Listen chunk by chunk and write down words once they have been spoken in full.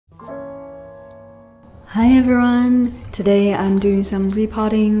Hi everyone! Today I'm doing some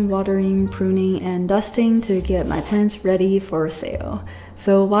repotting, watering, pruning, and dusting to get my plants ready for sale.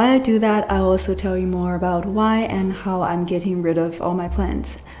 So while I do that, I'll also tell you more about why and how I'm getting rid of all my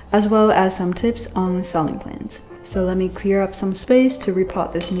plants, as well as some tips on selling plants. So let me clear up some space to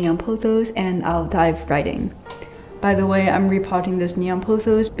repot this neon pothos and I'll dive right in. By the way, I'm repotting this neon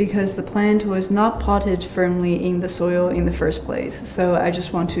pothos because the plant was not potted firmly in the soil in the first place, so I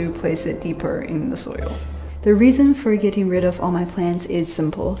just want to place it deeper in the soil. The reason for getting rid of all my plants is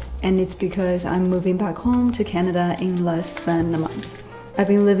simple, and it's because I'm moving back home to Canada in less than a month. I've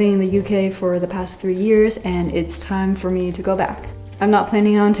been living in the UK for the past 3 years and it's time for me to go back. I'm not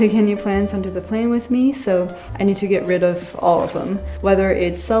planning on taking any plants onto the plane with me, so I need to get rid of all of them, whether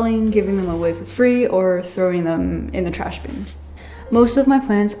it's selling, giving them away for free, or throwing them in the trash bin. Most of my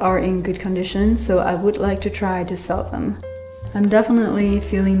plants are in good condition, so I would like to try to sell them. I'm definitely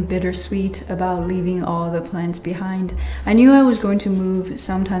feeling bittersweet about leaving all the plants behind. I knew I was going to move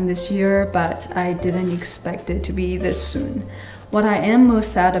sometime this year, but I didn't expect it to be this soon. What I am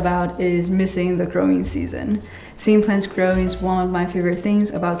most sad about is missing the growing season. Seeing plants grow is one of my favorite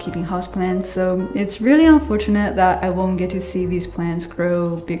things about keeping houseplants, so it's really unfortunate that I won't get to see these plants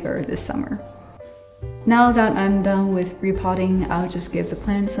grow bigger this summer. Now that I'm done with repotting, I'll just give the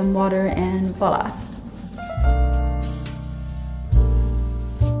plants some water and voila!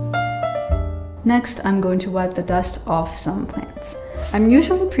 Next, I'm going to wipe the dust off some plants. I'm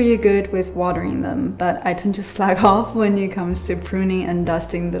usually pretty good with watering them, but I tend to slack off when it comes to pruning and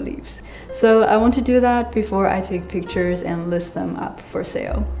dusting the leaves. So I want to do that before I take pictures and list them up for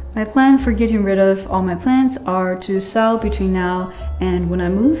sale. My plan for getting rid of all my plants are to sell between now and when I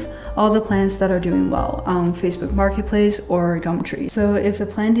move all the plants that are doing well on Facebook Marketplace or Gumtree. So if the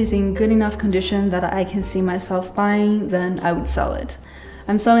plant is in good enough condition that I can see myself buying, then I would sell it.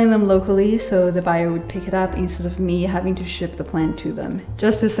 I'm selling them locally, so the buyer would pick it up instead of me having to ship the plant to them,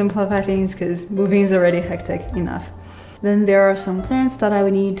 just to simplify things because moving is already hectic enough. Then there are some plants that I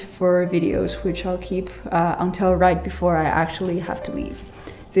would need for videos, which I'll keep until right before I actually have to leave.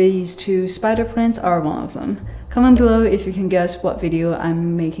 These two spider plants are one of them. Comment below if you can guess what video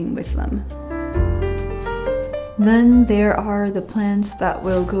I'm making with them. Then there are the plants that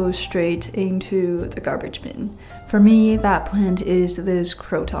will go straight into the garbage bin. For me, that plant is this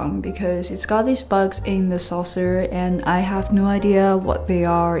croton because it's got these bugs in the saucer and I have no idea what they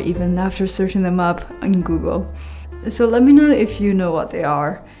are even after searching them up in Google. So let me know if you know what they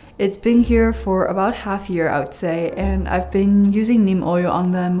are. It's been here for about half a year, I would say, and I've been using neem oil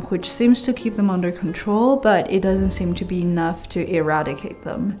on them, which seems to keep them under control, but it doesn't seem to be enough to eradicate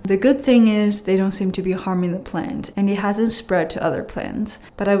them. The good thing is they don't seem to be harming the plant, and it hasn't spread to other plants.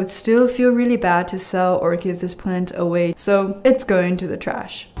 But I would still feel really bad to sell or give this plant away, so it's going to the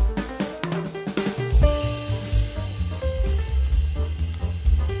trash.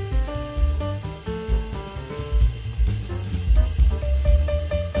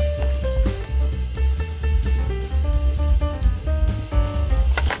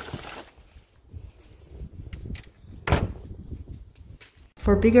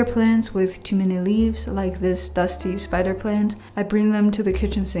 For bigger plants with too many leaves, like this dusty spider plant, I bring them to the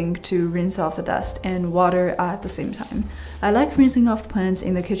kitchen sink to rinse off the dust and water at the same time. I like rinsing off plants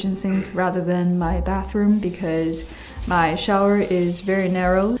in the kitchen sink rather than my bathroom because my shower is very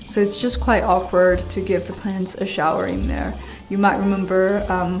narrow, so it's just quite awkward to give the plants a shower in there. You might remember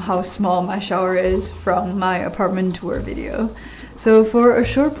how small my shower is from my apartment tour video. So for a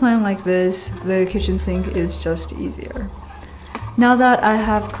short plant like this, the kitchen sink is just easier. Now that I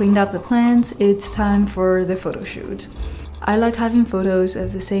have cleaned up the plants, it's time for the photo shoot. I like having photos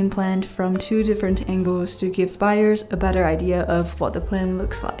of the same plant from 2 different angles to give buyers a better idea of what the plant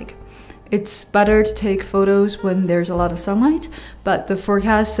looks like. It's better to take photos when there's a lot of sunlight, but the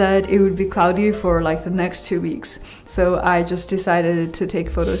forecast said it would be cloudy for like the next 2 weeks, so I just decided to take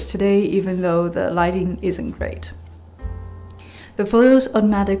photos today even though the lighting isn't great. The photos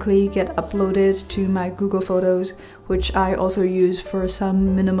automatically get uploaded to my Google Photos, which I also use for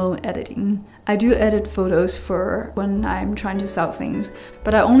some minimal editing. I do edit photos for when I'm trying to sell things,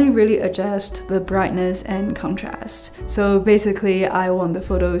 but I only really adjust the brightness and contrast. So basically, I want the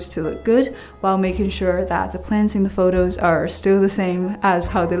photos to look good while making sure that the plants in the photos are still the same as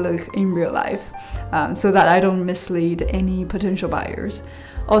how they look in real life, so that I don't mislead any potential buyers.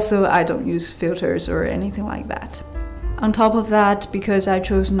 Also, I don't use filters or anything like that. On top of that, because I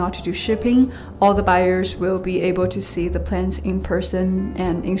chose not to do shipping, all the buyers will be able to see the plants in person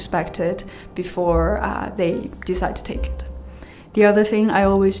and inspect it before they decide to take it. The other thing I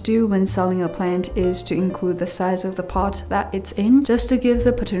always do when selling a plant is to include the size of the pot that it's in, just to give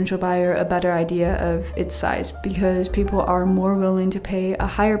the potential buyer a better idea of its size, because people are more willing to pay a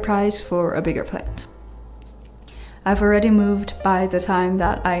higher price for a bigger plant. I've already moved by the time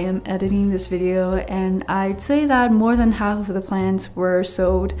that I am editing this video, and I'd say that more than half of the plants were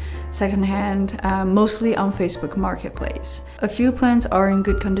sold secondhand, mostly on Facebook Marketplace. A few plants are in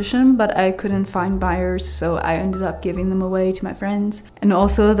good condition, but I couldn't find buyers, so I ended up giving them away to my friends. And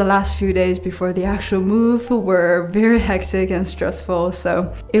also the last few days before the actual move were very hectic and stressful,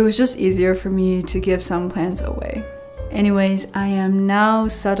 so it was just easier for me to give some plants away. Anyways, I am now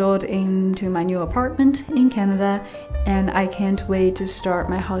settled into my new apartment in Canada, and I can't wait to start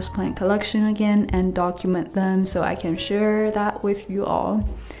my houseplant collection again and document them so I can share that with you all.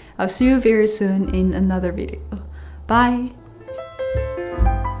 I'll see you very soon in another video. Bye!